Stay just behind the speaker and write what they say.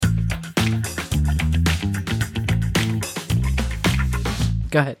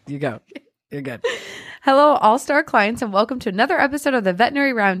Go ahead. You go. You're good. Hello, All-Star clients, and welcome to another episode of the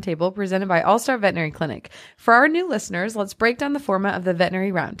Veterinary Roundtable presented by All-Star Veterinary Clinic. For our new listeners, let's break down the format of the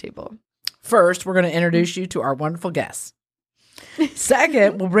Veterinary Roundtable. First, we're going to introduce you to our wonderful guests.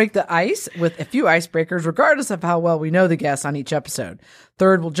 Second, we'll break the ice with a few icebreakers, regardless of how well we know the guests on each episode.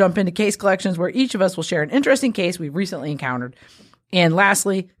 Third, we'll jump into case collections, where each of us will share an interesting case we've recently encountered. And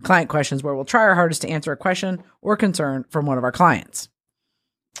lastly, client questions, where we'll try our hardest to answer a question or concern from one of our clients.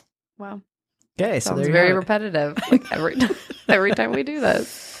 Wow. Okay, so Sounds there you very have it. repetitive. Like every time we do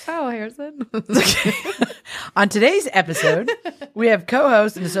this. Oh, Harrison. On today's episode, we have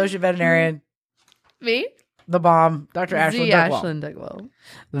co-host and associate veterinarian, Me? the bomb, Dr. Ashlyn Duckwall. Ashlyn Duckwall.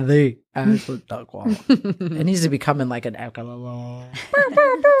 The Ashlyn Duckwall. It needs to be coming like an echo.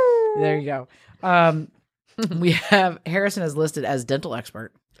 There you go. We have Harrison is listed as dental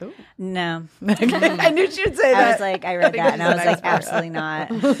expert. No. I knew she'd say I that. was like, I read that and I was like, absolutely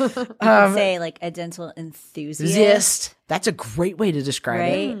not. You could say like a dental enthusiast, Enthusiast. That's a great way to describe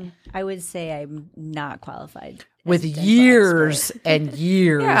it. right? I would say I'm not qualified. as With a dental years expert. and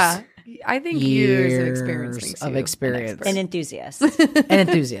years. Yeah. I think years of experience makes you an experience. expert. An enthusiast. An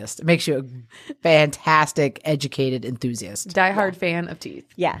enthusiast. It makes you a fantastic, educated enthusiast. diehard fan of teeth.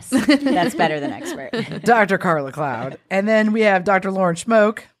 Yes, that's better than expert. Dr. Carla Cloud. And then we have Dr. Lauren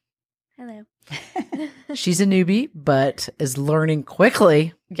Schmoke. Hello. She's a newbie, but is learning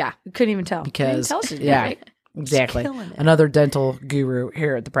quickly Yeah. Couldn't even tell. because, Couldn't tell she did, yeah, right? exactly. killing it. Another dental guru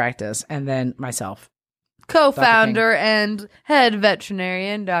here at the practice. And then myself. Co-founder and head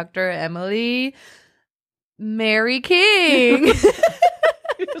veterinarian, Dr. Emily Mary King.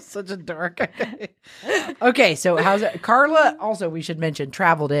 You're such a dork. Okay, so how's it? Carla, also, we should mention,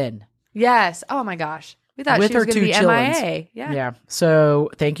 traveled in. Yes. Oh my gosh. We thought With she was her going to two be chillins. MIA. Yeah. Yeah. So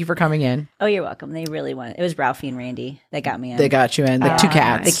thank you for coming in. Oh, you're welcome. They really wanted. It was Ralphie and Randy that got me in. They got you in. The two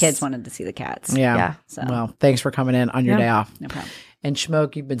cats. The kids wanted to see the cats. Yeah. Yeah. So Well, thanks for coming in on your Yeah. day off. no problem. And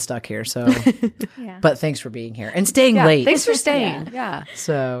Schmoke, you've been stuck here. So, Yeah. but thanks for being here and staying Yeah. late. Thanks for staying. Yeah.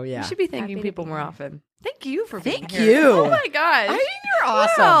 So, yeah. You should be thanking Happy to people be more here. often. Thank you for being Thank here. you. Oh my gosh. I mean, you're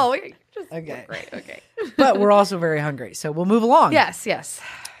awesome. Wow. You're just Okay. great. Okay. But we're also very hungry. So we'll move along. Yes. Yes.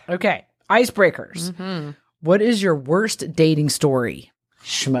 Okay. Icebreakers. Mm-hmm. What is your worst dating story?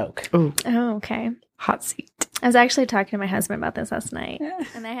 Schmoke. Oh, okay. Hot seat. I was actually talking to my husband about this last night,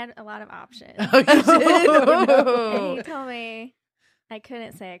 and I had a lot of options. Oh, you did? Oh, And he told me I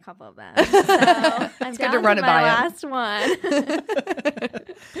couldn't say a couple of them. So I'm good down to run it my by last one.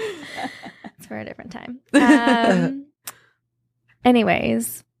 It's for a different time.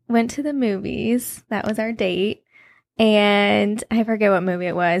 Anyways, went to the movies. That was our date. And I forget what movie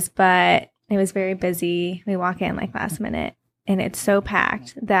it was, but it was very busy. We walk in like last minute, and it's so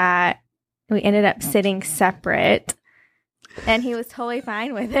packed that we ended up sitting separate. And he was totally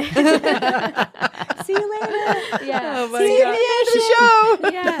fine with it. See you later. Yeah. Oh my See you at the end of the show.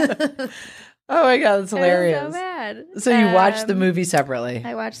 Yeah. Oh my God, that's It was hilarious. so bad. So you watched the movie separately.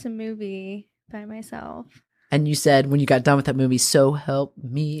 I watched the movie by myself. And you said when you got done with that movie, so help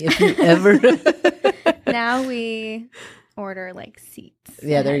me if you ever. Now we order like seats.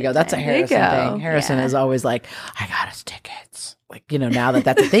 Yeah, there you go. That's a There you Harrison go. thing. Harrison Yeah. is always like, I got us tickets. Like, you know, now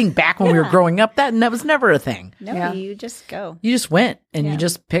that's a thing. Back when we were growing up, that was never a thing. No, Yeah. you just go. You just went and you Yeah.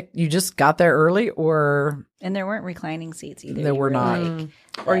 just picked, you just got there early or And there weren't reclining seats either. There You were not. like,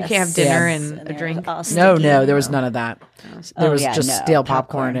 Or you can't have dinner yes, and a they're drink. all no, sticky. there was none of that. There Oh, was yeah, just no, stale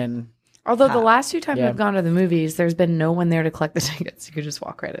popcorn popcorn. and Although the Hot. last two times Yeah. I've gone to the movies, there's been no one there to collect the tickets. You could just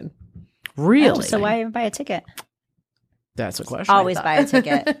walk right in. really. So why buy a ticket? That's a question. Always buy a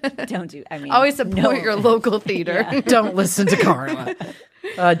ticket. Don't do. I mean, Always support no. your local theater. Yeah. Don't listen to Carla.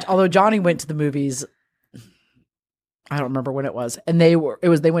 Although Johnny went to the movies, I don't remember when it was, and they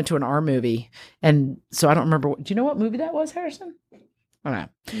went to an R movie, and so I don't remember. Do you know what movie that was, Harrison? I don't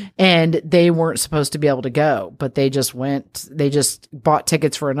know. And they weren't supposed to be able to go, but they just went. They just bought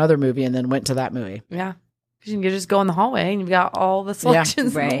tickets for another movie and then went to that movie. Yeah. 'Cause you can just go in the hallway and you've got all the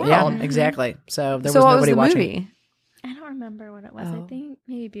selections in right. the world. Yeah, exactly. So there So was what nobody was the watching. movie? I don't remember what it was. Oh. I think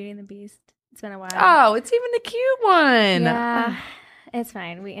maybe Beauty and the Beast. It's been a while. Oh, it's even the cute one. Yeah. It's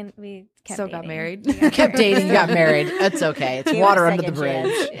fine. We kept So got dating. married. We got Kept dating, you got married. married. That's okay. It's Give it water a under the second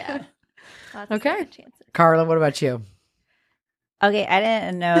bridge. chance. Yeah. Lots of Okay. second chances. Carla, what about you? Okay, I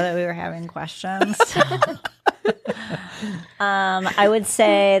didn't know that we were having questions. I would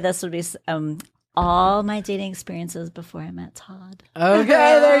say this would be all my dating experiences before I met Todd. Okay,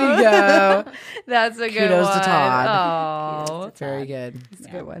 there you go. That's a good Kudos to one. Todd. Oh, Kudos to Very Todd. good. that's a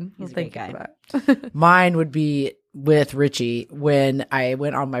good one. He's Well, a thank great you for that. Mine would be with Richie when I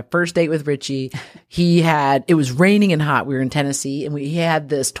went on my first date with Richie. It was raining and hot. We were in Tennessee, and he had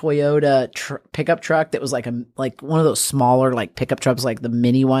this Toyota pickup truck that was like one of those smaller like pickup trucks, like the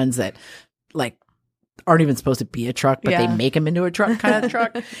mini ones that like aren't even supposed to be a truck, but they make them into a truck kind of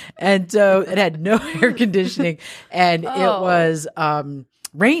truck. And so it had no air conditioning, and it was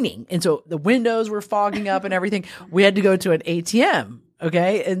raining, and so the windows were fogging up and everything. We had to go to an ATM.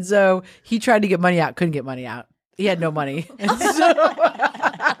 Okay, and so he tried to get money out, couldn't get money out. He had no money. And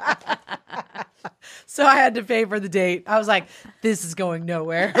so I had to pay for the date. I was like, this is going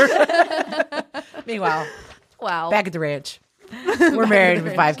nowhere. Meanwhile, back at the ranch. We're married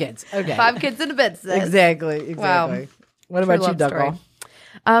with 5 kids. Okay. 5 kids in a bed. Exactly. Wow. What about you, Doug?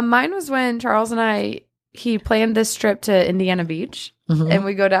 Mine was when Charles and he planned this trip to Indiana Beach, and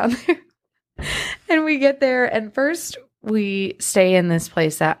we go down there, and we get there, and first we stay in this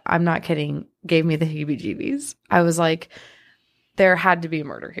place that, I'm not kidding, gave me the heebie-jeebies. I was like, there had to be a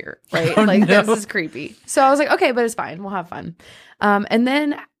murder here, right? This is creepy. So I was like, okay, but it's fine. We'll have fun. And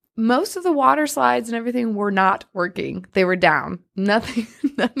then most of the water slides and everything were not working. They were down. Nothing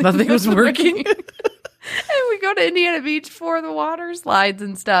was working. And we go to Indiana Beach for the water slides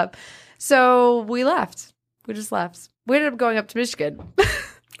and stuff. So we left. We just left. We ended up going up to Michigan.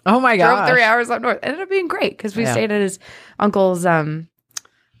 Oh my gosh. Drove 3 hours up north. Ended up being great because we stayed at his uncle's,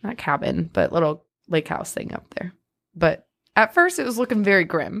 not cabin, but little lake house thing up there. But at first it was looking very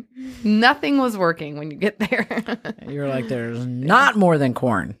grim. Nothing was working when you get there. You were like, there's not more than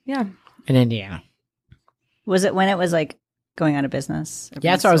corn. Yeah. In Indiana. Was it when it was like going out of business?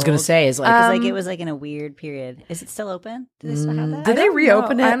 Yeah, that's what I was going to say. Is like, like it was like in a weird period. Is it still open? Do they still have that? Did they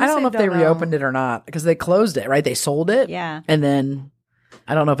reopen it? I don't know if they know. reopened it or not because they closed it, right? They sold it. Yeah. And then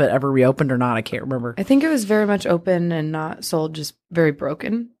I don't know if it ever reopened or not. I can't remember. I think it was very much open and not sold, just very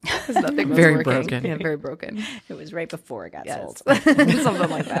broken. Because nothing was Very working. broken. Yeah, very broken. It was right before it got sold. Something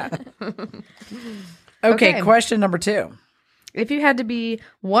like that. Okay, question number 2. If you had to be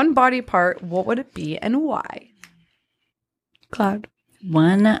one body part, what would it be and why? Cloud.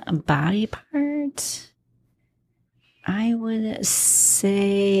 One body part? I would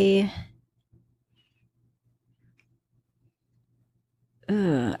say...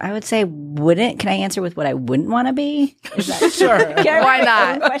 wouldn't. Can I answer with what I wouldn't want to be? Is that Sure. Why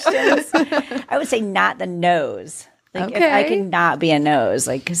not? Questions. I would say not the nose. Like if I could not be a nose,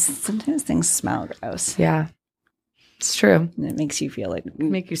 like because sometimes things smell gross. Yeah, it's true. And it makes you feel like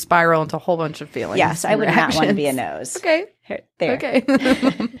Make you spiral into a whole bunch of feelings. yes, I and would not want to be a reactions. nose. Okay. Here, there. Okay.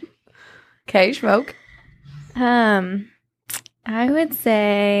 Okay, Smoke. I would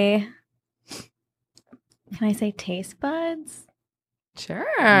say, can I say taste buds? Sure.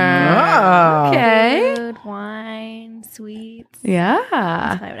 Oh. Okay. Food, wine, sweets. Yeah.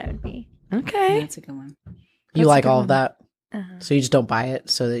 That's probably what I would be. Okay. That's a good one. You like all of that? Uh-huh. So you just don't buy it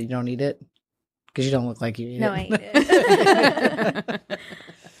so that you don't eat it? Because you don't look like you eat No, it. I eat it.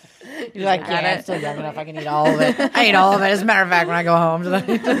 You're like, yeah, I'm still young enough. I can eat all of it. I eat all of it. As a matter of fact, when I go home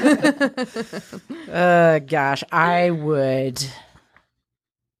tonight. Gosh, I would.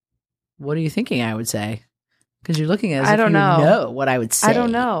 What are you thinking I would say? Because you're looking at it as I if don't you know. what I would say. I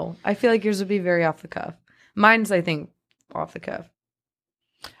don't know. I feel like yours would be very off the cuff. Mine's, I think, off the cuff.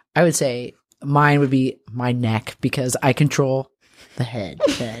 I would say mine would be my neck because I control the head.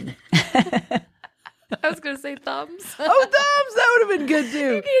 I was going to say thumbs. Oh, thumbs! That would have been good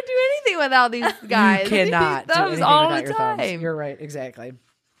too. You can't do anything without these guys. You cannot do thumbs anything all without the your thumbs. time. You're right, exactly.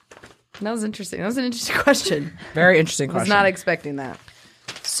 That was interesting. That was an interesting question. Very interesting I was question. not expecting that.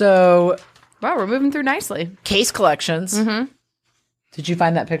 So, Wow, we're moving through nicely. case collections. Mm-hmm. Did you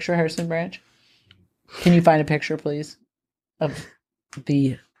find that picture, Harrison Branch? Can you find a picture, please, of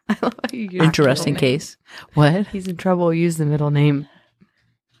the I love how you use interesting the middle name. case? What? He's in trouble. Use the middle name.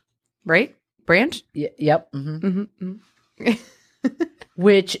 Right? Branch? Yep. Mhm. Mm-hmm.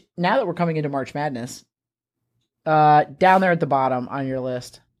 Which, now that we're coming into March Madness, down there at the bottom on your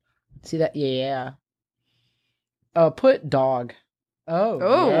list, see that? Yeah. Put dog.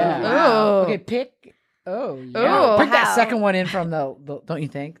 Oh. Yeah. Oh. Okay, pick. Oh, yeah. Oh, pick that how? second one in from the don't you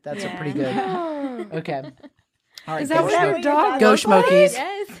think? That's a pretty good. Okay. All right. Is that what your dog Go looks like? Schmokies.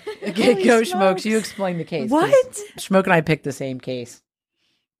 Yes. Okay, Holy go smokes. Smokes. You explain the case. What? please. Smoke and I picked the same case.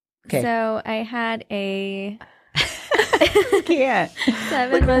 Okay. So I had a Yeah.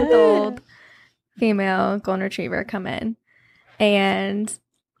 7-month-old female golden retriever come in and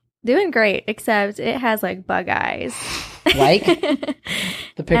doing great, except it has like bug eyes. Like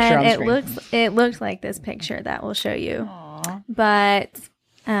the picture and on it screen. it looks like this picture that will show you. Aw. But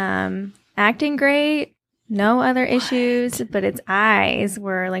acting great, no other issues, but its eyes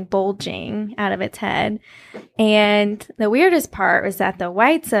were like bulging out of its head. And the weirdest part was that the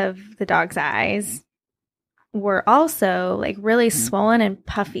whites of the dog's eyes were also like really swollen and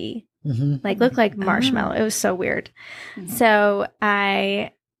puffy, like looked like marshmallow. It was so weird. So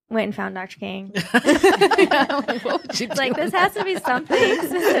I went and found Dr. King. It's like, this has to be something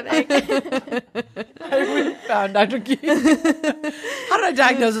specific. I went and found Dr. King. How did I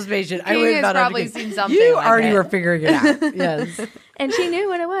diagnose this patient? I went and found probably Dr. King. seen something. You like already it. were figuring it out. Yes. And she knew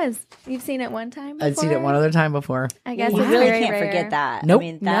what it was. You've seen it one time before? I'd seen it one other time before. I guess You it's really very can't rare. forget that. Nope. I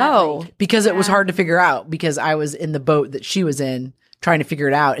mean, No. Because it was hard to figure out because I was in the boat that she was in trying to figure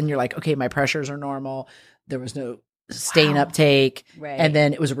it out. And you're like, okay, my pressures are normal. There was no stain uptake. Right. And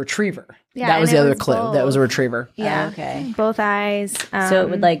then it was a retriever. Yeah, that was and the it other was clue. both. That was a retriever. Yeah. Okay. Both eyes. So it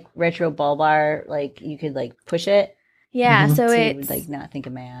would like retrobulbar, like you could like push it. Yeah. So So you it's would like not think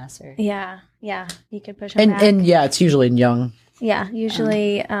of mass or. yeah. You could push them back. And yeah, it's usually in young. Yeah,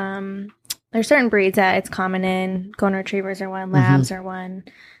 usually there's certain breeds that it's common in. Golden Retrievers are one, Labs are one,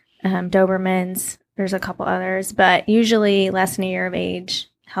 Dobermans. There's a couple others, but usually less than a year of age,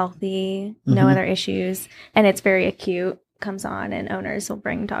 healthy, no other issues, and it's very acute. Comes on, and owners will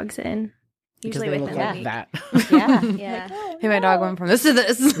bring dogs in. Because Usually they look within a like week. that. Yeah. Yeah. Hey, my dog went from this to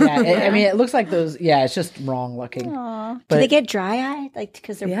this. Yeah, I mean, it looks like those. Yeah, it's just wrong looking. Aw. Do But- they get dry eyed? Like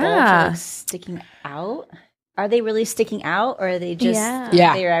because their bulge Yeah. are like, sticking out? Are they really sticking out, or are they just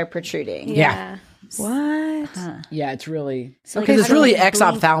Yeah. they are protruding? Yeah. What? Huh. Yeah, it's really So, like, because it's how do really they blink?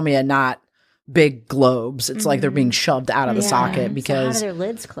 exophthalmia, not big globes. It's like they're being shoved out of the Yeah. socket So how do because their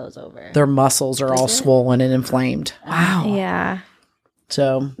lids close over? their muscles are all Does it? swollen and inflamed. Wow. Yeah.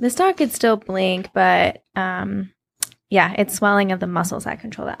 So This dog could still blink, but yeah, it's swelling of the muscles that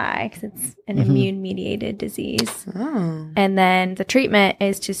control the eye because it's an immune mediated disease. Oh. And then the treatment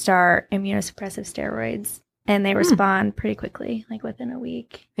is to start immunosuppressive steroids, and they respond pretty quickly, like within a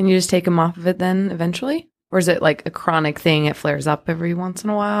week. And you just take them off of it then eventually? Or is it like a chronic thing? It flares up every once in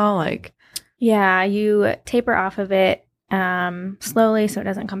a while? Like, Yeah, you taper off of it slowly so it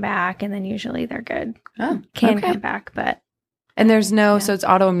doesn't come back, and then usually they're good. oh, Can okay. come back, but And there's no, Yeah. so it's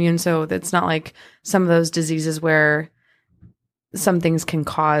autoimmune. So it's not like some of those diseases where some things can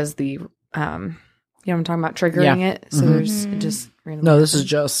cause the, you know what I'm talking about, triggering it. So there's it just randomly. no, this is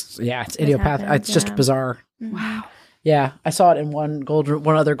just it's idiopathic. happens, It's just yeah. bizarre. Wow. Yeah, I saw it in one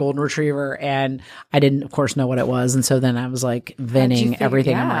other golden retriever, and I didn't, of course, know what it was, and so then I was like venting figure-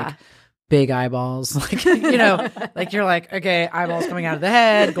 everything. I'm yeah. like, big eyeballs, like like you're like, okay, eyeballs coming out of the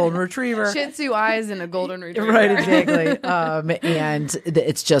head, golden retriever, Shih Tzu eyes and a golden retriever. right? Exactly. And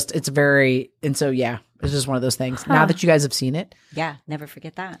it's very, and so yeah, it's just one of those things. Now that you guys have seen it, Yeah, never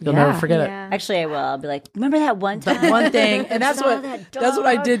forget that. you'll never Yeah. forget it. yeah. Actually, I will. I'll be like, remember that one time? One thing, and that's Saw what that that's what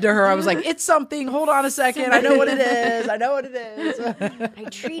I dog? did to her. I was like, "It's something. Hold on a second. I know what it is. I know what it is." I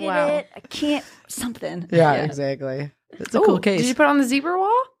treated Wow. it. I can't something. yeah, exactly. It's a Ooh, cool case. Did you put it on the zebra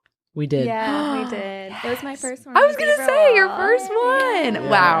wall? We did. Yeah, we did. It was my first one. I was going to Zebra say your wall. first one. Yeah.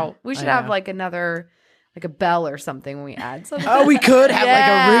 Wow. We I should have know. like another, like a bell or something when we add something. Oh, we could have like a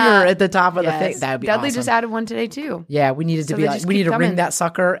Yeah. ringer at the top of the Yes. thing. That would be Dudley awesome. just added one today too. Yeah, we needed So to be they like, just we need keep to ring coming. that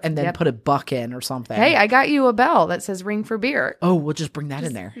sucker and then Yep. put a buck in or something. Hey, I got you a bell that says ring for beer. oh, we'll just bring that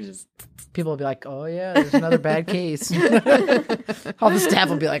in there. Just- People will be like, "Oh yeah, there's another bad case." All the staff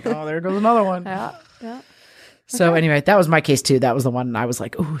will be like, "Oh, there goes another one." yeah. Yeah. So anyway, that was my case too. That was the one I was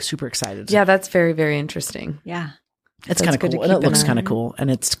like, "Oh, super excited." Yeah, that's very, very interesting. Yeah. it's that's kind of good to cool, and it keep an looks eye kind of on. cool,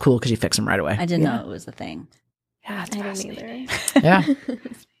 and it's cool because you fix them right away. I didn't know it was a thing. Yeah, it's I didn't fascinating. either. Yeah.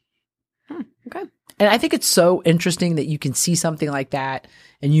 Okay. And I think it's so interesting that you can see something like that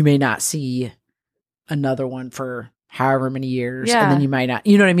and you may not see another one for however many years. Yeah. And then you might not,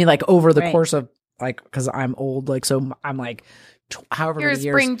 you know what I mean? Like over the Right. course of like, cause I'm old, like, so I'm like, however You're a many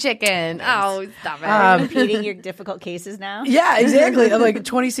spring years. chicken. Oh, stop it. Repeating your difficult cases now. Yeah, exactly. I'm like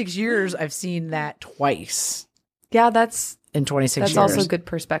 26 years, I've seen that twice yeah, that's in 26 that's years. also good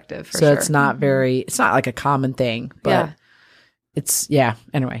perspective for so sure. it's not very, it's not like a common thing, but Yeah. it's,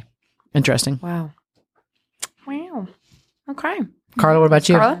 anyway, interesting. Wow. Wow. Okay. Carla, what about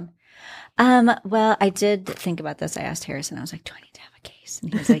you? Carla? Well, I did think about this. I asked Harrison, I was like, do I need to have a case?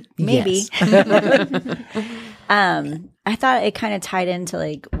 And he was like, maybe. I thought it kind of tied into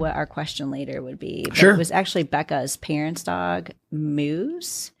like what our question later would be. But Sure. It was actually Becca's parents' dog,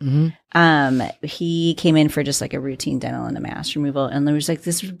 Moose. Mm-hmm. He came in for just like a routine dental and a mask removal. And there was like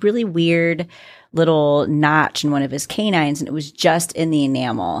this really weird little notch in one of his canines. And it was just in the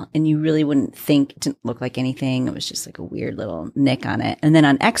enamel. And you really wouldn't think it didn't look like anything. It was just like a weird little nick on it. And then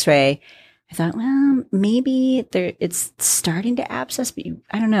on x-ray, I thought, well, maybe it's starting to abscess, but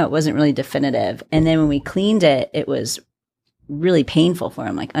I don't know. It wasn't really definitive. And then when we cleaned it, it was really painful for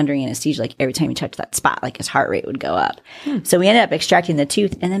him, like under anesthesia. Like every time he touched that spot, like his heart rate would go up. So we ended up extracting the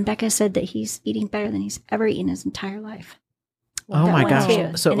tooth. And then Becca said that he's eating better than he's ever eaten his entire life. Oh That my one gosh.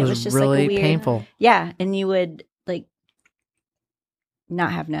 too. So it And was just like a really weird- painful. Yeah. And you would like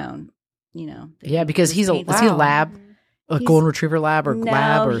not have known, you know. that Yeah, because it was he's a painful. is he a lab, a He's- golden retriever lab or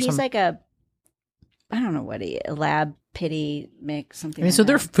lab or he's something? like a lab pity mix something. I mean, like so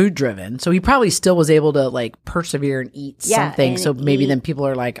they're that. food driven. So he probably still was able to like persevere and eat Yeah, something. and So maybe eat. then people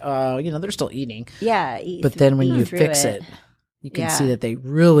are like, oh, you know, they're still eating. Yeah, But then when you through fix it, you can Yeah. see that they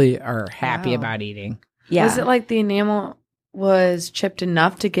really are happy Wow. about eating. yeah, Was it like the enamel was chipped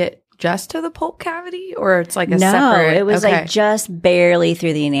enough to get just to the pulp cavity, or it's like a no, separate? it was okay. like just barely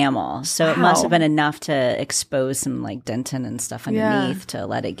through the enamel. So it must Wow. have been enough to expose some like dentin and stuff underneath to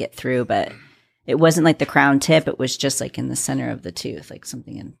let it get through. But it wasn't like the crown tip. It was just like in the center of the tooth, like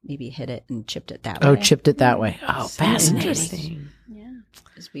something, and maybe hit it and chipped it that Oh, way. chipped it that way. Oh, So fascinating. interesting. Yeah,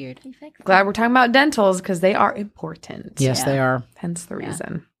 it's weird. Glad we're talking about dentals because they are important. Yes, Yeah. they are. Hence the Yeah.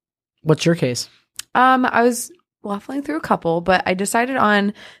 reason. What's your case? I was waffling through a couple, but I decided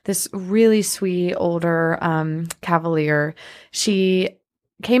on this really sweet older Cavalier. She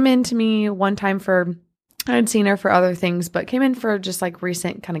came in to me one time for, I had seen her for other things, but came in for just like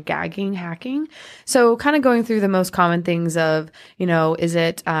recent kind of gagging, hacking. So kind of going through the most common things of, you know, is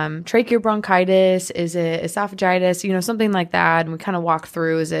it tracheobronchitis? Is it esophagitis? You know, something like that. And we kind of walked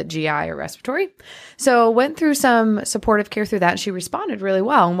through, is it GI or respiratory? So went through some supportive care through that. She responded really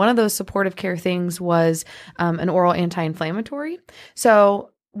well. And one of those supportive care things was an oral anti-inflammatory.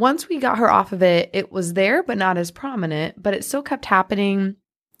 So once we got her off of it, it was there, but not as prominent, but it still kept happening.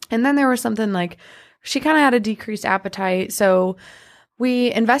 And then there was something like, she kind of had a decreased appetite. So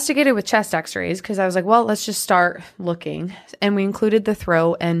we investigated with chest x-rays because I was like, well, let's just start looking. And we included the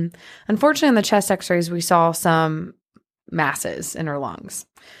throat. And unfortunately, in the chest x-rays, we saw some masses in her lungs.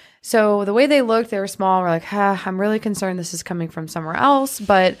 So the way they looked, they were small. We're like, I'm really concerned this is coming from somewhere else.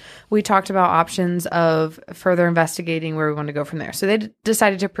 But we talked about options of further investigating where we want to go from there. So they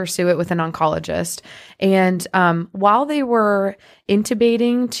decided to pursue it with an oncologist. And while they were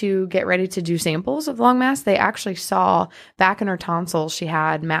intubating to get ready to do samples of lung mass, they actually saw back in her tonsils, she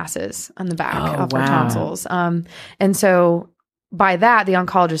had masses on the back of her wow. tonsils. And so by that, the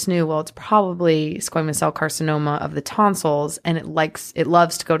oncologist knew, well, it's probably squamous cell carcinoma of the tonsils, and it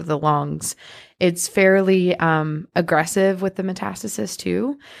loves to go to the lungs. It's fairly aggressive with the metastasis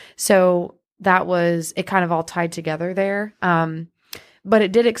too. So it kind of all tied together there. But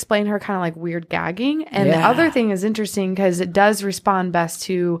it did explain her kind of like weird gagging. And the other thing is interesting because it does respond best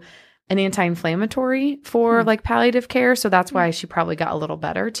to an anti-inflammatory for like palliative care. So that's why she probably got a little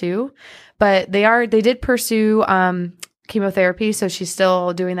better too. But they did pursue chemotherapy. So she's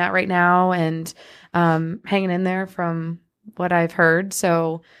still doing that right now and hanging in there from what I've heard.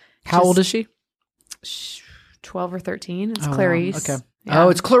 So How old is she? 12 or 13. It's Oh, wow. Clarice. Okay. Yeah. Oh,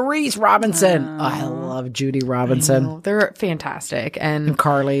 it's Clarice Robinson. Oh. Oh, I love Judy I Robinson. know. They're fantastic. And And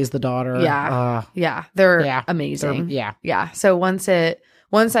Carly's the daughter. Yeah. yeah, they're Yeah. amazing. Yeah. Yeah. So once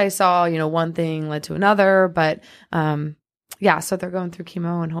I saw, you know, one thing led to another, but yeah, so they're going through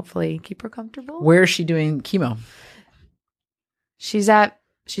chemo and hopefully keep her comfortable. Where is she doing chemo? She's at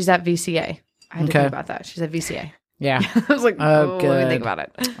VCA. I had to Okay. think about that. She's at VCA. Yeah. I was like, Oh, let me good. think about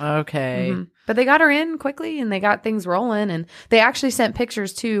it. Okay. Mhm. But they got her in quickly and they got things rolling, and they actually sent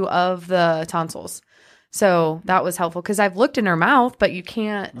pictures too of the tonsils. So that was helpful because I've looked in her mouth, but you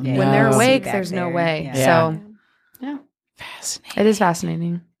can't, Yeah. when they're See awake, back there's no there. way. Yeah. So yeah, Fascinating. it is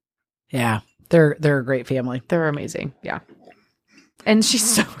fascinating. Yeah. They're a great family. They're amazing. Yeah. And she's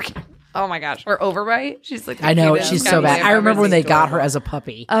so cute. Oh my gosh. Her overbite. She's like, the I know, cutest she's puppy so bad. I've I ever remember when seen. they got her as a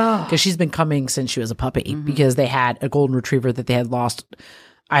puppy. Oh, Because she's been coming since she was a puppy because they had a golden retriever that they had lost.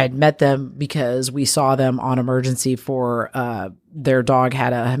 I had met them because we saw them on emergency for their dog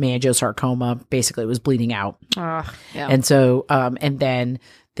had a hemangiosarcoma. Basically, it was bleeding out. yeah. And so, and then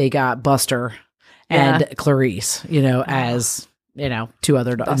they got Buster and Clarice, you know, as, you know, two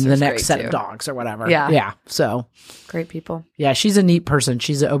other dogs, the Buster's next great, set too. of dogs or whatever. Yeah. Yeah. So, Great people. yeah, she's a neat person.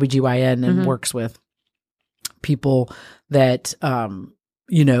 She's an OBGYN and works with people that,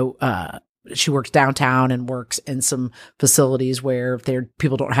 you know, she works downtown and works in some facilities where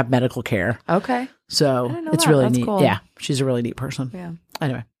people don't have medical care. Okay. So I didn't know it's that. really That's neat. cool. Yeah. She's a really neat person. Yeah.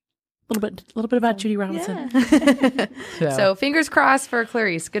 Anyway, a little bit about Judy Robinson. So fingers crossed for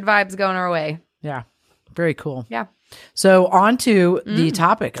Clarice. Good vibes going our way. Yeah. Very cool. Yeah. So on to the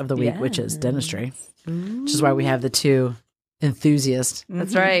topic of the week, which is dentistry, which is why we have the two enthusiasts.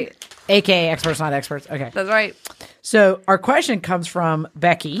 That's right. AKA experts, not experts. Okay. That's right. So our question comes from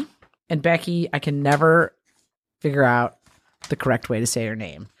Becky. And Becky, I can never figure out the correct way to say her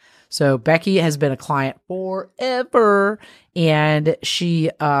name. So Becky has been a client forever. And she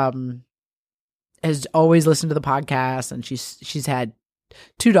has always listened to the podcast. And she's had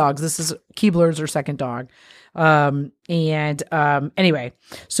 2 dogs. This is Keebler's her second dog. Anyway,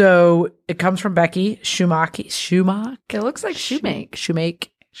 so it comes from Becky Schumach. It looks like shoemake. Shoemake.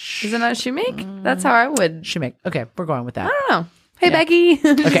 Is it not shoemake? That's how I would. Shoemake. Okay, we're going with that. I don't know. Hey, Becky.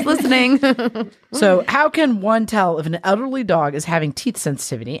 Just listening. So how can one tell if an elderly dog is having teeth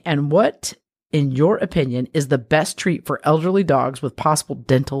sensitivity, and what, in your opinion, is the best treat for elderly dogs with possible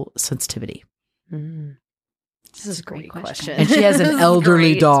dental sensitivity? This is a great question. And she has an This is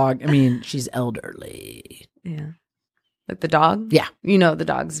elderly great. dog. I mean, she's elderly. Yeah. Like the dog? Yeah. You know the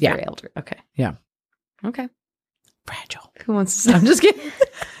dog's Yeah. very elderly. Okay. Yeah. Okay. Fragile. Who wants to I'm just kidding.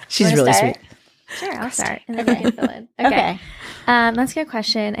 She's Wanna really start? sweet. Sure, I'll start and then we can fill in. Okay. That's a good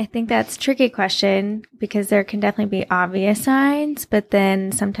question. I think that's a tricky question because there can definitely be obvious signs, but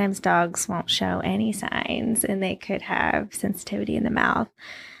then sometimes dogs won't show any signs and they could have sensitivity in the mouth.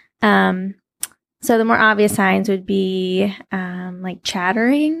 So the more obvious signs would be like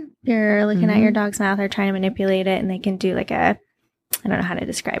chattering. You're looking at your dog's mouth or trying to manipulate it, and they can do like I don't know how to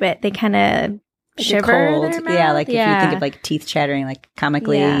describe it. They kind of Like shiver cold. their mouth. Yeah, like if you think of like teeth chattering, like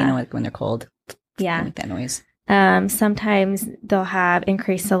comically, Yeah. you know, like when they're cold. yeah. Like that noise. Sometimes they'll have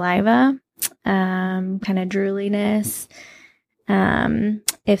increased saliva, kind of drooliness.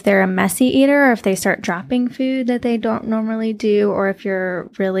 If they're a messy eater, or if they start dropping food that they don't normally do, or if you're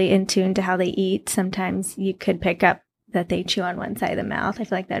really in tune to how they eat, sometimes you could pick up that they chew on one side of the mouth. I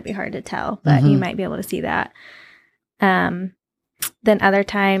feel like that'd be hard to tell, but you might be able to see that. Then other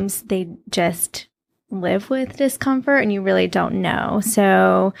times they just live with discomfort and you really don't know.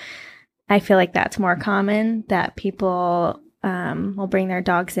 So I feel like that's more common, that people will bring their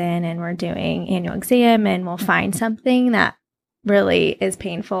dogs in and we're doing annual exam and we'll find something that really is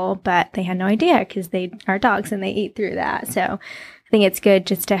painful, but they had no idea because they are dogs and they eat through that. So I think it's good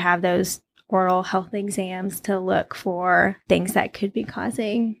just to have those oral health exams to look for things that could be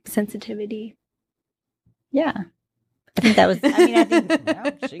causing sensitivity. Yeah. I think that was, I mean, I think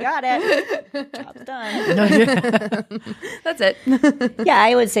well, she got it. Job's done. That's it. Yeah,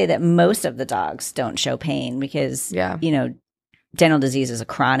 I would say that most of the dogs don't show pain because, Yeah. you know, dental disease is a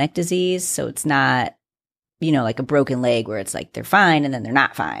chronic disease. So it's not, you know, like a broken leg where it's like they're fine and then they're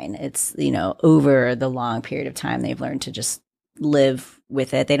not fine. It's, you know, over the long period of time, they've learned to just live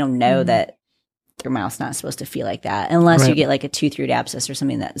with it. They don't know that their mouth's not supposed to feel like that unless you Right. get like a tooth root abscess or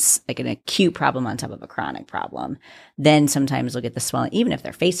something that's like an acute problem on top of a chronic problem. Then sometimes they'll get the swelling. Even if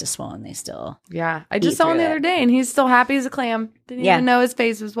their face is swollen, they still. Yeah. I just Eat saw him through the it. other day and he's still happy as a clam. Didn't Yeah. even know his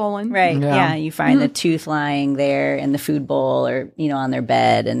face was swollen. Right. Yeah. Yeah. You find the tooth lying there in the food bowl or, you know, on their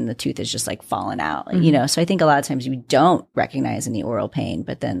bed and the tooth is just like falling out, like, you know. So I think a lot of times you don't recognize any oral pain,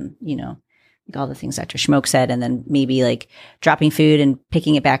 but then, you know, like all the things Dr. Schmoke said, and then maybe like dropping food and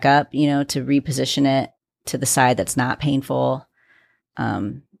picking it back up, you know, to reposition it to the side that's not painful.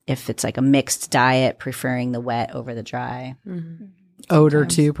 If it's like a mixed diet, preferring the wet over the dry. Odor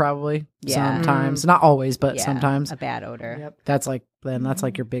Sometimes. too, probably. Yeah. Sometimes. Not always, but Yeah, sometimes. a bad odor. Yep. That's like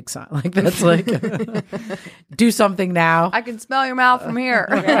your big sign. Like that's like do something now. I can smell your mouth from here.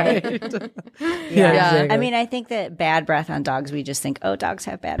 Right. Yeah. exactly. I mean, I think that bad breath on dogs, we just think, oh, dogs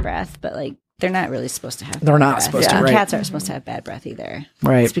have bad breath, but like they're not really supposed to have They're bad not breath. supposed to, And right. Cats aren't supposed to have bad breath either.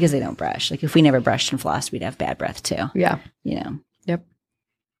 right. It's because they don't brush. Like if we never brushed and flossed, we'd have bad breath too. Yeah. You know, Yeah.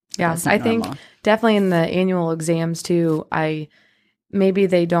 That's not I think normal. definitely in the annual exams too, maybe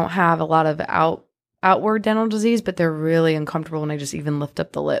they don't have a lot of outward dental disease, but they're really uncomfortable when they just even lift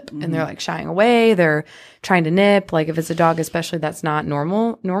up the lip and they're like shying away. They're trying to nip. Like if it's a dog, especially that's not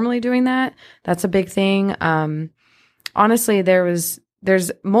normally doing that. That's a big thing. Honestly,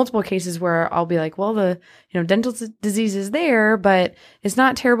 there's multiple cases where I'll be like, well, the dental disease is there, but it's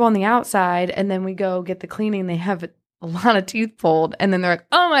not terrible on the outside. And then we go get the cleaning. They have a lot of teeth pulled, and then they're like,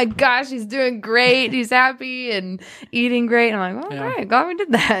 oh my gosh, he's doing great. He's happy and eating great. And I'm like, oh, Yeah. great. Glad we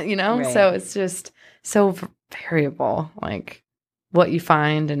did that, Right. So it's just so variable, like what you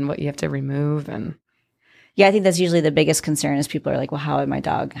find and what you have to remove. And yeah, I think that's usually the biggest concern is people are like, well, how's my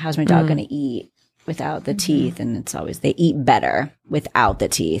dog going to eat without the teeth? And it's always, they eat better without the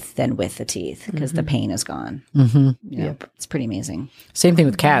teeth than with the teeth because the pain is gone. Mm-hmm. You know, It's pretty amazing. Same thing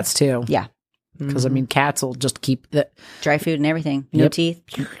with cats too. Yeah. Because I mean, cats will just keep the. Dry food and everything. No Yep. teeth.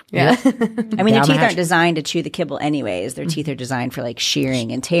 yeah. I mean, their Down the teeth hatch. aren't designed to chew the kibble anyways. Their teeth are designed for like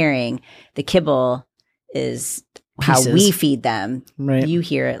shearing and tearing. The kibble is how Pieces. we feed them. Right. You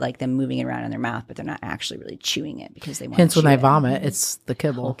hear it like them moving it around in their mouth, but they're not actually really chewing it because they want Hence, to when chew they it. vomit, it's the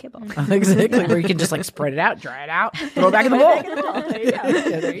Whole kibble. kibble. Exactly, where you can just like spread it out, dry it out, throw it back in the bowl. There you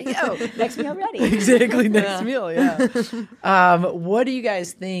go. There you go. Next meal ready. Exactly, next meal. Yeah. What do you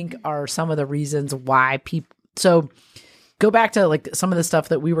guys think are some of the reasons why people? So, go back to like some of the stuff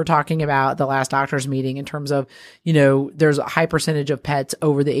that we were talking about at the last doctor's meeting in terms of, there's a high percentage of pets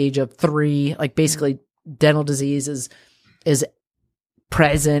over the age of 3, like basically dental disease is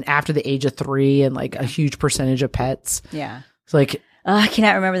present after the age of 3, and like a huge percentage of pets. Yeah. It's like, I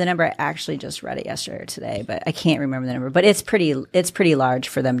cannot remember the number. I actually just read it yesterday or today, but I can't remember the number. But it's pretty large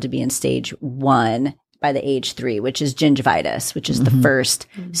for them to be in stage 1 by the age 3, which is gingivitis, which is the first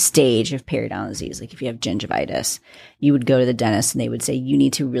stage of periodontal disease. Like if you have gingivitis, you would go to the dentist and they would say, you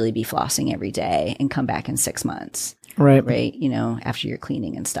need to really be flossing every day and come back in 6 months. right. After your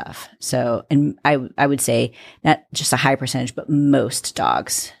cleaning and stuff. So, and I would say not just a high percentage, but most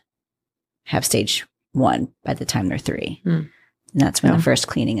dogs have stage 1 by the time they're 3. And that's when the first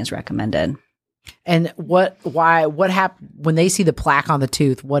cleaning is recommended. And what happened when they see the plaque on the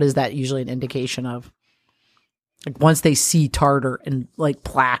tooth? What is that usually an indication of? Like once they see tartar and like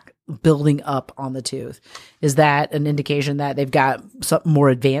plaque building up on the tooth, is that an indication that they've got some more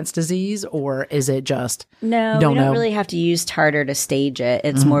advanced disease, or is it just No, you we don't don't know? really have to use tartar to stage it.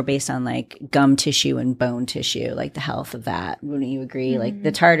 It's more based on like gum tissue and bone tissue, like the health of that. Wouldn't you agree? Like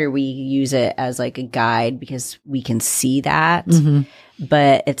the tartar, we use it as like a guide because we can see that,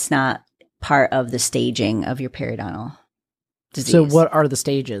 but it's not part of the staging of your periodontal disease. So what are the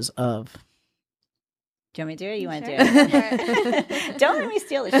stages of? Do you want me to do it? You want to Sure. do it? Don't let me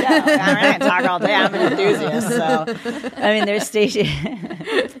steal the show. I'm not going to talk all day. I'm an enthusiast. So, I mean, there's stage.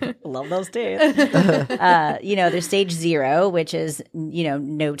 Love those too. There's stage 0, which is,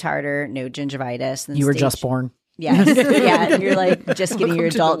 no tartar, no gingivitis. And You were stage- just born. Yes. Yeah. You're like just getting your Welcome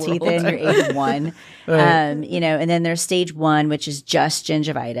to the adult teeth in. world. You're age 1. Right. And then there's stage 1, which is just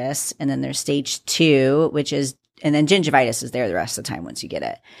gingivitis. And then there's stage 2, and then gingivitis is there the rest of the time once you get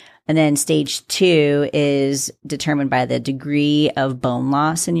it. And then stage 2 is determined by the degree of bone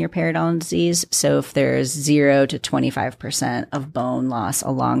loss in your periodontal disease. So if there's 0 to 25% of bone loss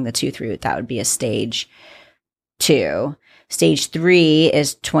along the tooth root, that would be a stage 2. Stage 3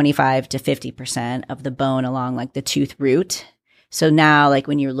 is 25 to 50% of the bone along like the tooth root. So now like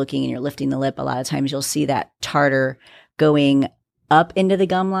when you're looking and you're lifting the lip, a lot of times you'll see that tartar going up into the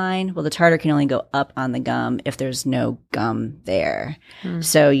gum line. Well, the tartar can only go up on the gum if there's no gum there.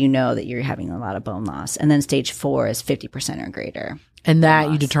 So you know that you're having a lot of bone loss. And then stage 4 is 50% or greater. And that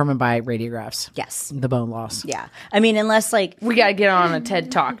you loss. determine by radiographs, Yes. the bone loss. Yeah. I mean, unless like, We got to get on a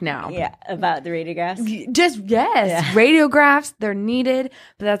TED Talk now. yeah, about the radiographs. Just yes, Yeah. radiographs, they're needed,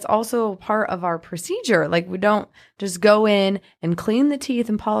 but that's also part of our procedure. Like we don't just go in and clean the teeth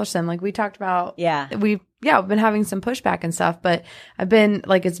and polish them like we talked about. Yeah. We've been having some pushback and stuff, but I've been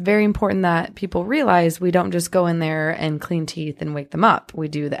like, it's very important that people realize we don't just go in there and clean teeth and wake them up. We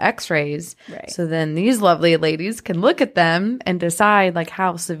do the x-rays. Right. So then these lovely ladies can look at them and decide like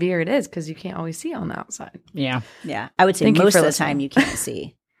how severe it is, because you can't always see on the outside. Yeah. Yeah. I would say Thank you most for of the listening. time you can't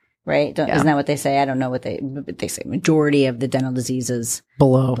see. Right? Yeah. Isn't that what they say? I don't know what they say. Majority of the dental diseases.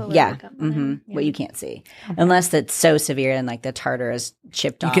 Below. Below Yeah. the gum line. What you can't see. Unless it's so severe and like the tartar is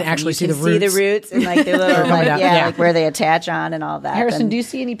chipped off. can and actually see can the see the roots. roots and like the little, Coming like, down. yeah, Yeah. like where they attach on and all that. Harrison, then do you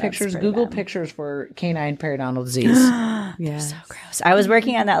see any that's pictures? pretty Google bad. pictures for canine periodontal disease. Yeah. So gross. I was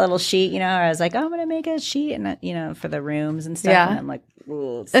working on that little sheet, I was like, oh, I'm going to make a sheet and, for the rooms and stuff. Yeah. And I'm like,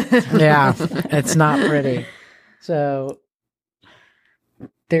 ooh, it's- Yeah, it's not pretty. So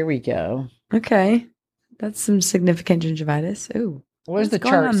there we go. Okay. That's some significant gingivitis. Ooh. Where's the What's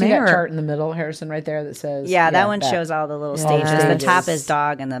going chart? on See that there? chart in the middle, Harrison, right there that says. yeah, that one shows all the little Yeah. stages. The Stages. top is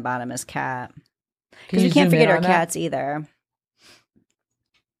dog and the bottom is cat. Can Because you we can't zoom in forget our on that? cats either.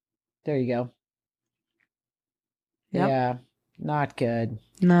 There you go. Yep. Yeah, not good.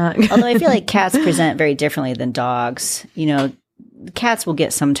 Not Although I feel like cats present very differently than dogs. Cats will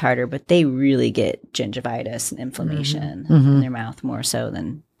get some tartar, but they really get gingivitis and inflammation in their mouth more so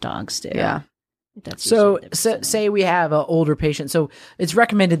than dogs do. Yeah. That's So, usually the percentage. say we have an older patient. So it's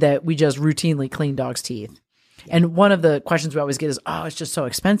recommended that we just routinely clean dogs' teeth. And one of the questions we always get is, oh, it's just so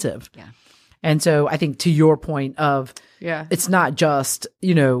expensive. Yeah. And so I think to your point of, Yeah. it's not just,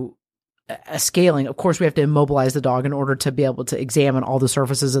 a scaling. Of course, we have to immobilize the dog in order to be able to examine all the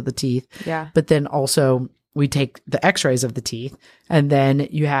surfaces of the teeth. Yeah. But then also we take the x-rays of the teeth, and then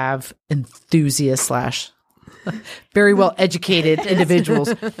you have enthusiasts / very well educated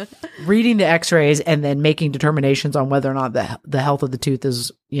individuals reading the x-rays and then making determinations on whether or not the health of the tooth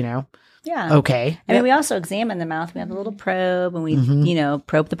is, Yeah. Okay. I mean, we also examine the mouth. We have a little probe and we,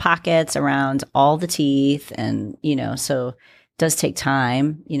 probe the pockets around all the teeth. And, so it does take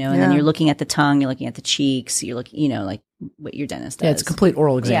time, and then you're looking at the tongue, you're looking at the cheeks, you're looking, like what your dentist does. Yeah, it's a complete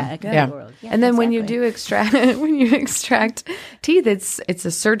oral exam. Yeah, a complete oral. Yeah, and then when you do extract teeth, it's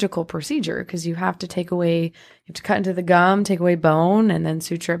a surgical procedure because you have to cut into the gum, take away bone, and then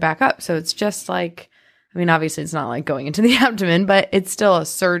suture it back up. So it's just like, I mean, obviously it's not like going into the abdomen, but it's still a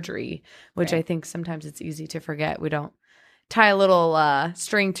surgery, which I think sometimes it's easy to forget. We don't tie a little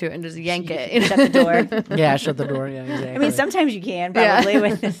string to it and just yank it. Shut the door. Yeah, shut the door. Yeah, exactly. I mean, sometimes you can probably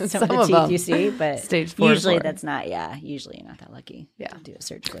with some of the teeth you see, but Stage 4 usually or 4. that's not, usually you're not that lucky to do it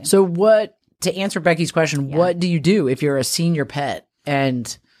surgically. So to answer Becky's question, what do you do if you're a senior pet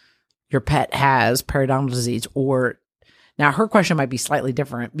and your pet has periodontal disease? Or now her question might be slightly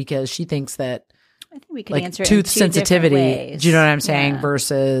different because she thinks that I think we could answer it tooth in two sensitivity. ways. Do you know what I'm saying?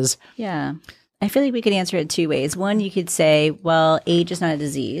 Versus I feel like we could answer it 2 ways. One, you could say, well, age is not a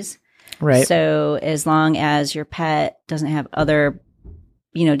disease. right. So as long as your pet doesn't have other,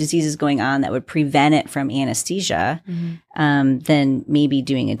 diseases going on that would prevent it from anesthesia, then maybe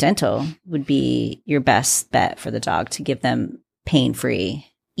doing a dental would be your best bet for the dog to give them pain-free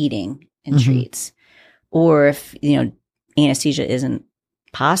eating and treats. Or if, anesthesia isn't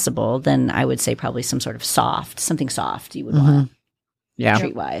possible, then I would say probably something soft you would want. Yeah.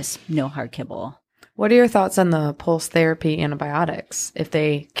 Treat-wise, no hard kibble. What are your thoughts on the pulse therapy antibiotics if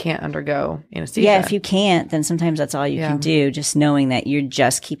they can't undergo anesthesia? Yeah, if you can't, then sometimes that's all you can do, just knowing that you're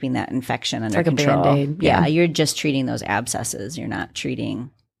just keeping that infection under like control. a Band-Aid. Yeah, you're just treating those abscesses. You're not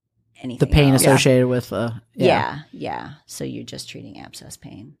treating anything The pain else. associated with Yeah. So you're just treating abscess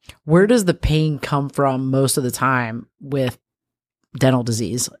pain. Where does the pain come from most of the time with dental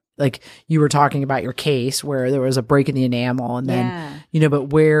disease? Like you were talking about your case where there was a break in the enamel and then, but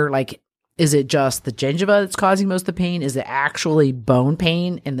where is it just the gingiva that's causing most of the pain? Is it actually bone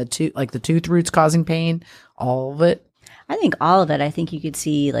pain and the tooth roots causing pain? All of it? I think all of it. I think you could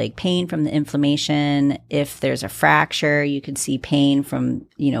see pain from the inflammation. If there's a fracture, you could see pain from,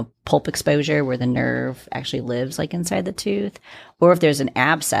 pulp exposure where the nerve actually lives inside the tooth. Or if there's an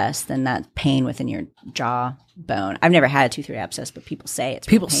abscess, then that's pain within your jaw bone. I've never had a tooth root abscess, but people say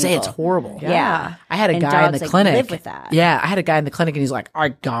it's horrible. Yeah. I had a And guy in dogs, the clinic. live with that. Yeah, I had a guy in the clinic, and he's like, "I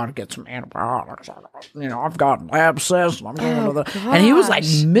gotta get some antibiotics. I've got an abscess, and and he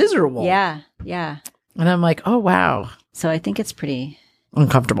was miserable. Yeah. And I'm like, "Oh wow, So I think it's pretty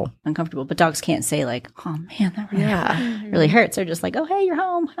uncomfortable." But dogs can't say "Oh man, that really hurts." They're just like, "Oh hey, you're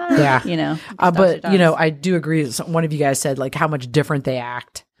home." Hi. Yeah, Dogs are but dogs. I do agree. One of you guys said how much different they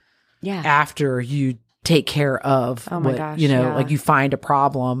act after you take care of. Oh my gosh, you find a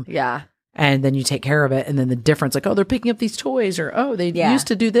problem. Yeah. And then you take care of it, and then the difference, they're picking up these toys, or they used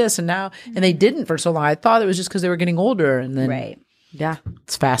to do this, and now, and they didn't for so long. I thought it was just because they were getting older, and then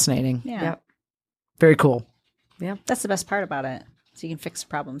it's fascinating. Yeah. Yep. Very cool. Yeah. That's the best part about it. So you can fix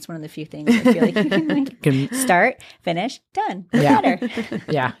problems. One of the few things I feel like you can start, finish, done. Yeah. Better.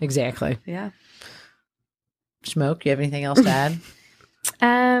 Yeah, exactly. Yeah. Smoke, you have anything else to add?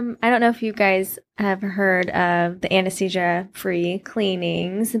 I don't know if you guys have heard of the anesthesia-free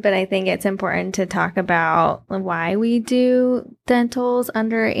cleanings, but I think it's important to talk about why we do dentals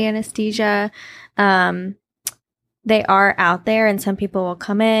under anesthesia. They are out there, and some people will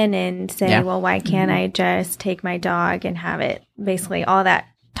come in and say, well, why can't I just take my dog and have it basically all that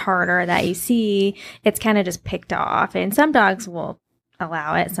tartar that you see, it's kind of just picked off. And some dogs will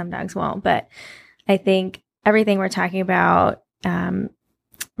allow it, some dogs won't. But I think everything we're talking about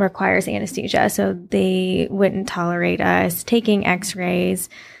requires anesthesia. So they wouldn't tolerate us taking x-rays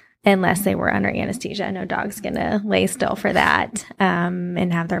unless they were under anesthesia. No dog's going to lay still for that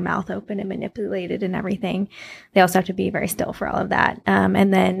and have their mouth open and manipulated and everything. They also have to be very still for all of that.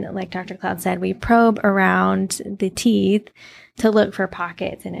 And then, like Dr. Cloud said, we probe around the teeth to look for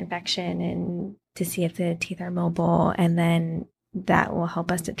pockets and infection and to see if the teeth are mobile. And then that will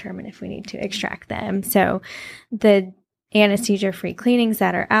help us determine if we need to extract them. So the anesthesia-free cleanings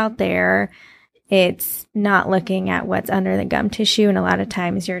that are out there, it's not looking at what's under the gum tissue. And a lot of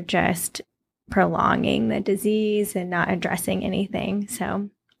times you're just prolonging the disease and not addressing anything. So,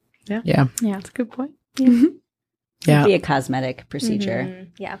 Yeah. That's a good point. It'd Yeah. be a cosmetic procedure. Mhm.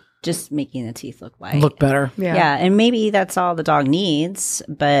 Yeah. Just making the teeth look white. Look better. Yeah. And maybe that's all the dog needs.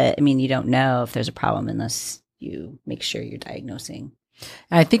 But I mean, you don't know if there's a problem unless you make sure you're diagnosing.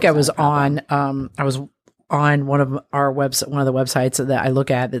 And I think I was on on one of the websites that I look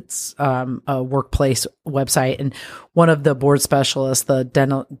at. It's a workplace website, and one of the board specialists, the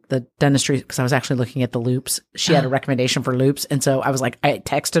dentistry, because I was actually looking at the loops. She had a recommendation for loops, and so I was like, I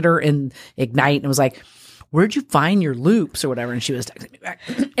texted her in Ignite and was like, "Where'd you find your loops or whatever?" And she was texting me back.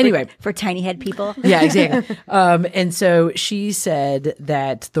 Anyway, for tiny head people. yeah, exactly. And so she said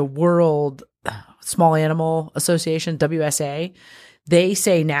that the World Small Animal Association, WSA, they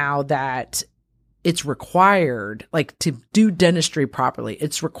say now that it's required, like, to do dentistry properly,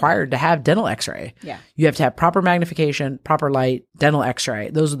 it's required to have dental x-ray. Yeah. You have to have proper magnification, proper light, dental x-ray.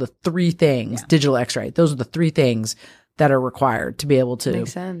 Those are the three things, digital x-ray. Those are the three things that are required to be able to.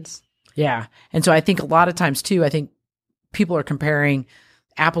 Makes sense. Yeah. And so I think a lot of times too, I think people are comparing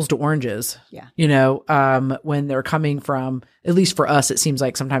apples to oranges. Yeah. You know, when they're coming from, at least for us, it seems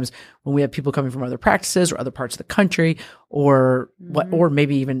like sometimes when we have people coming from other practices or other parts of the country, or or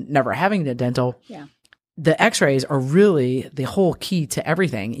maybe even never having a dental, the x-rays are really the whole key to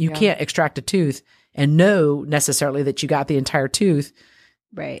everything. You can't extract a tooth and know necessarily that you got the entire tooth.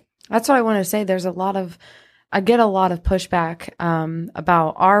 Right. That's what I want to say. I get a lot of pushback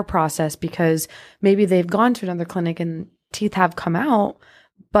about our process because maybe they've gone to another clinic and teeth have come out,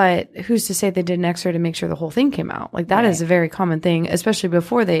 but who's to say they did an x-ray to make sure the whole thing came out? Like that is a very common thing, especially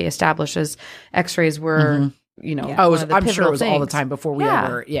before they established as x-rays were, you know, Oh, one of the I'm sure it pivotal was all the things. time before we Yeah.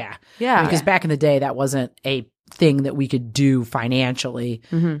 ever, Yeah. Because back in the day, that wasn't a thing that we could do financially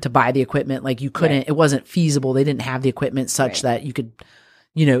to buy the equipment. Like you couldn't, it wasn't feasible. They didn't have the equipment such that you could,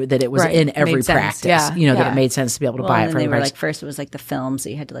 you know, that it was Right. in every Made sense. practice, Yeah. you know, that Yeah. it made sense to be able to buy and it then for they every were price. like, first it was like the film, so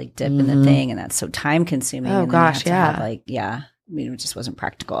you had to like dip in the thing, and that's so time consuming. Oh, and then you gosh, have to have, yeah. like, I mean, it just wasn't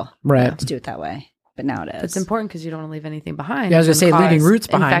practical Right. to do it that way. But now it is. It's important because you don't want to leave anything behind. Yeah, I was It's gonna say, gonna leaving cause roots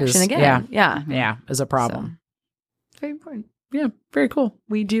behind infection is- again. Yeah. Yeah, is a problem. So, it's very important. Yeah, very cool.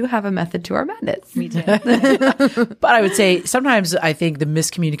 We do have a method to our madness. Me too. But I would say sometimes I think the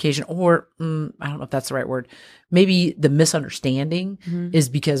miscommunication, or I don't know if that's the right word, maybe the misunderstanding is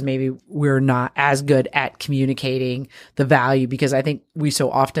because maybe we're not as good at communicating the value, because I think we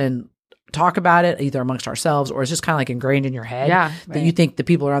so often talk about it either amongst ourselves or it's just kind of like ingrained in your head Yeah, that you think the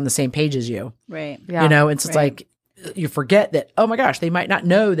people are on the same page as you, Right. Yeah. you know, and so it's Right. like you forget that, oh my gosh, they might not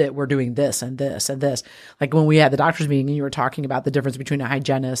know that we're doing this and this and this. Like when we had the doctor's meeting and you were talking about the difference between a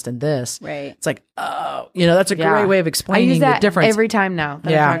hygienist and this, Right. it's like, oh, you know, that's a Yeah. great way of I explaining use the that difference. every time now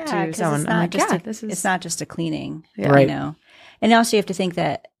that Yeah. I talk to 'cause someone. it's I'm not like, just yeah, a, this is it's not just a cleaning, Yeah. Right. you know. And also you have to think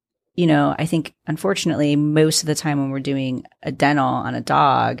that, you know, I think unfortunately most of the time when we're doing a dental on a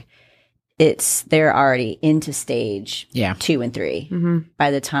dog, they're already into stage 2 and 3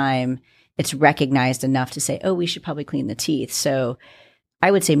 by the time it's recognized enough to say, oh, we should probably clean the teeth. So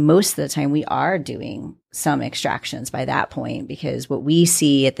I would say most of the time we are doing some extractions by that point, because what we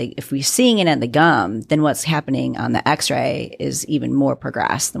see if we're seeing it at the gum, then what's happening on the x-ray is even more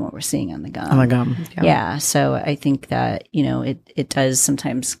progressed than what we're seeing on the gum. Oh my God. Yeah. So I think that, you know, it does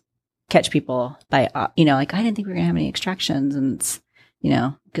sometimes catch people by, you know, like, I didn't think we were going to have any extractions. And it's, you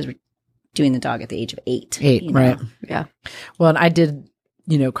know, because we're doing the dog at the age of 8. You know? Right. Yeah. Well, and I did,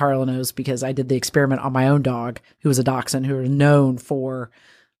 you know, Carla knows because I did the experiment on my own dog who was a dachshund who was known for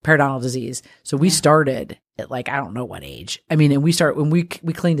periodontal disease. So we started at like, I don't know what age. I mean, and when we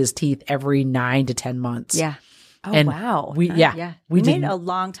cleaned his teeth every 9 to 10 months. Yeah. Oh, And wow. We Yeah. we made did a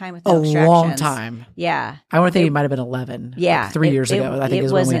long time with a no extractions. long time. Yeah. I want to think he might have been 11. Yeah. like 3 years ago. I think it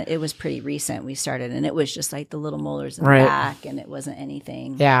is when wasn't, we. it was pretty recent we started, and it was just like the little molars in Right. the back, and it wasn't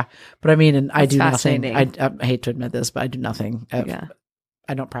anything. Yeah, but I mean, and I That's do nothing. fascinating. I hate to admit this, but I do nothing. Yeah.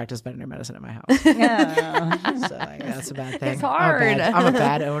 I don't practice veterinary medicine at my house. Yeah. So like, that's a bad thing. It's hard. I'm a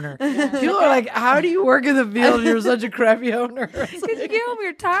bad owner. People are like, "How do you work in the field? And you're such a crappy owner." It's Because you like- get home,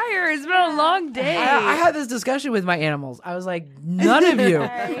 you're tired. It's been a long day. I had this discussion with my animals. I was like, "None of you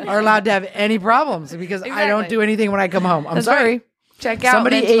are allowed to have any problems because I don't Exactly. do anything when I come home." I'm That's sorry. right. Check out.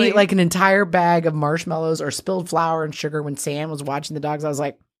 Somebody mentally. ate like an entire bag of marshmallows or spilled flour and sugar when Sam was watching the dogs. I was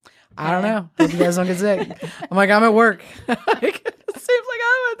like, I don't know. Hope you guys don't get sick. I'm like, I'm at work. Like, it seems like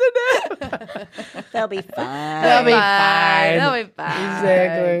I have to do. They'll be fine. They'll be fine. They'll be fine.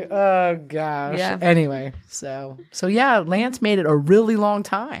 Exactly. Oh gosh. Yeah. Anyway, so yeah, Lance made it a really long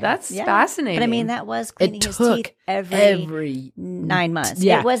time. That's Yeah. fascinating. But I mean, that was cleaning his took teeth every every 9 months.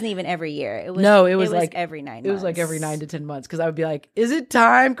 Yeah. It wasn't even every year. It was No, it was like every 9 months. It was like every 9 to 10 months because I would be like, "Is it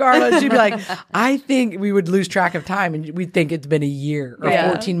time, Carla?" And she'd be like, "I think we would lose track of time, and we'd think it's been a year or Yeah.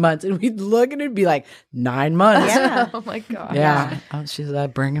 14 months, and we'd look and it'd be like 9 months." Yeah. oh my god. Yeah. Oh, she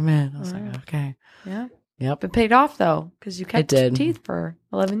said, "Bring him in." I was like, "Okay." Yeah. Yep. It paid off though, because you kept your did. teeth for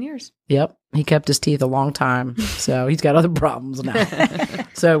 11 years. Yep. He kept his teeth a long time. So he's got other problems now.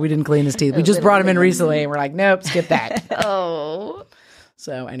 So we didn't clean his teeth. We just brought him in recently and we're like, nope, skip that. Oh,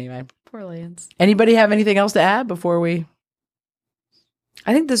 So anyway, poor Lance. anybody have anything else to add before we?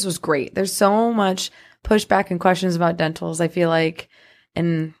 I think this was great. There's so much pushback and questions about dentals, I feel like,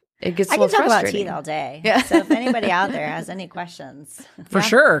 and it gets a I can little talk about frustrating. teeth all day. Yeah. So if anybody out there has any questions, For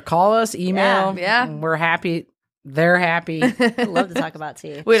sure. Call us, email. Yeah. We're happy. They're happy I'd love to talk about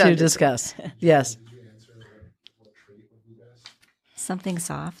teeth. We to don't discuss. Yes. Something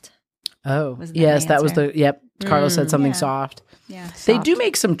soft. Oh, Was that yes. my That was answer? the, yep. Carlos said something Yeah. soft. Yeah. They do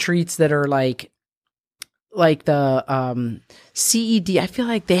make some treats that are like the CED. I feel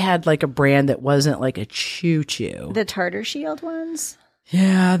like they had like a brand that wasn't like a chew. the tartar shield ones.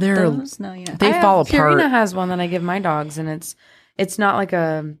 Yeah, they're Those? No, you know. they fall apart. Purina has one that I give my dogs, and it's not like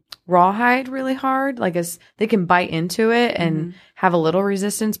a rawhide really hard. Like they can bite into it and have a little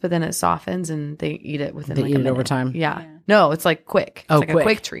resistance, but then it softens and they eat it within They like eat a it minute. over time? Yeah. No, it's like quick. It's Oh, like quick. a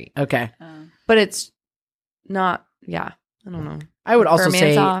quick treat. Okay. But it's not, yeah. I don't know. I would For also a man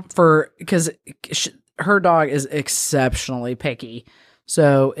say soft. because her dog is exceptionally picky.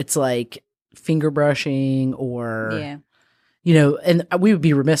 So it's like finger brushing or, Yeah. you know, and we would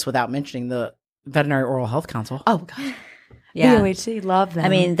be remiss without mentioning the Veterinary Oral Health Council. Oh, God. Yeah. VOHC, love them. I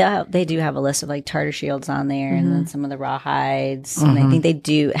mean, they do have a list of like tartar shields on there, and then some of the raw hides. And Mm-hmm. I think they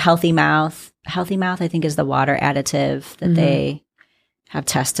do Healthy Mouth. Healthy Mouth, I think, is the water additive that they have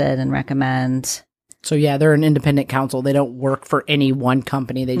tested and recommend. So yeah, they're an independent council. They don't work for any one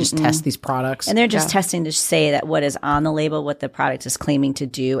company. They just test these products. And they're just Yeah. testing to say that what is on the label, what the product is claiming to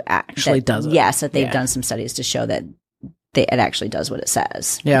do, Actually does it. Yes, that they've Yeah. done some studies to show that it actually does what it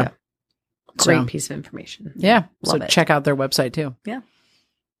says. yeah. great So, piece of information. yeah. Love So it. check out their website too. Okay.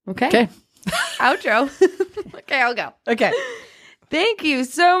 Okay. Outro. Okay, I'll go. Okay. Thank you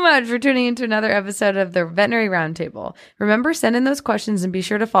so much for tuning into another episode of the Veterinary Roundtable. Remember, send in those questions and be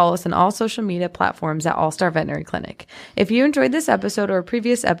sure to follow us on all social media platforms at All Star Veterinary Clinic. If you enjoyed this episode or a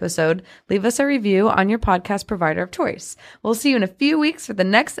previous episode, leave us a review on your podcast provider of choice. We'll see you in a few weeks for the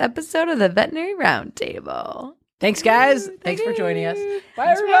next episode of the Veterinary Roundtable. Thanks, guys. Thanks for joining us. Bye,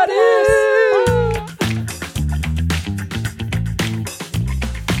 everybody. Bye.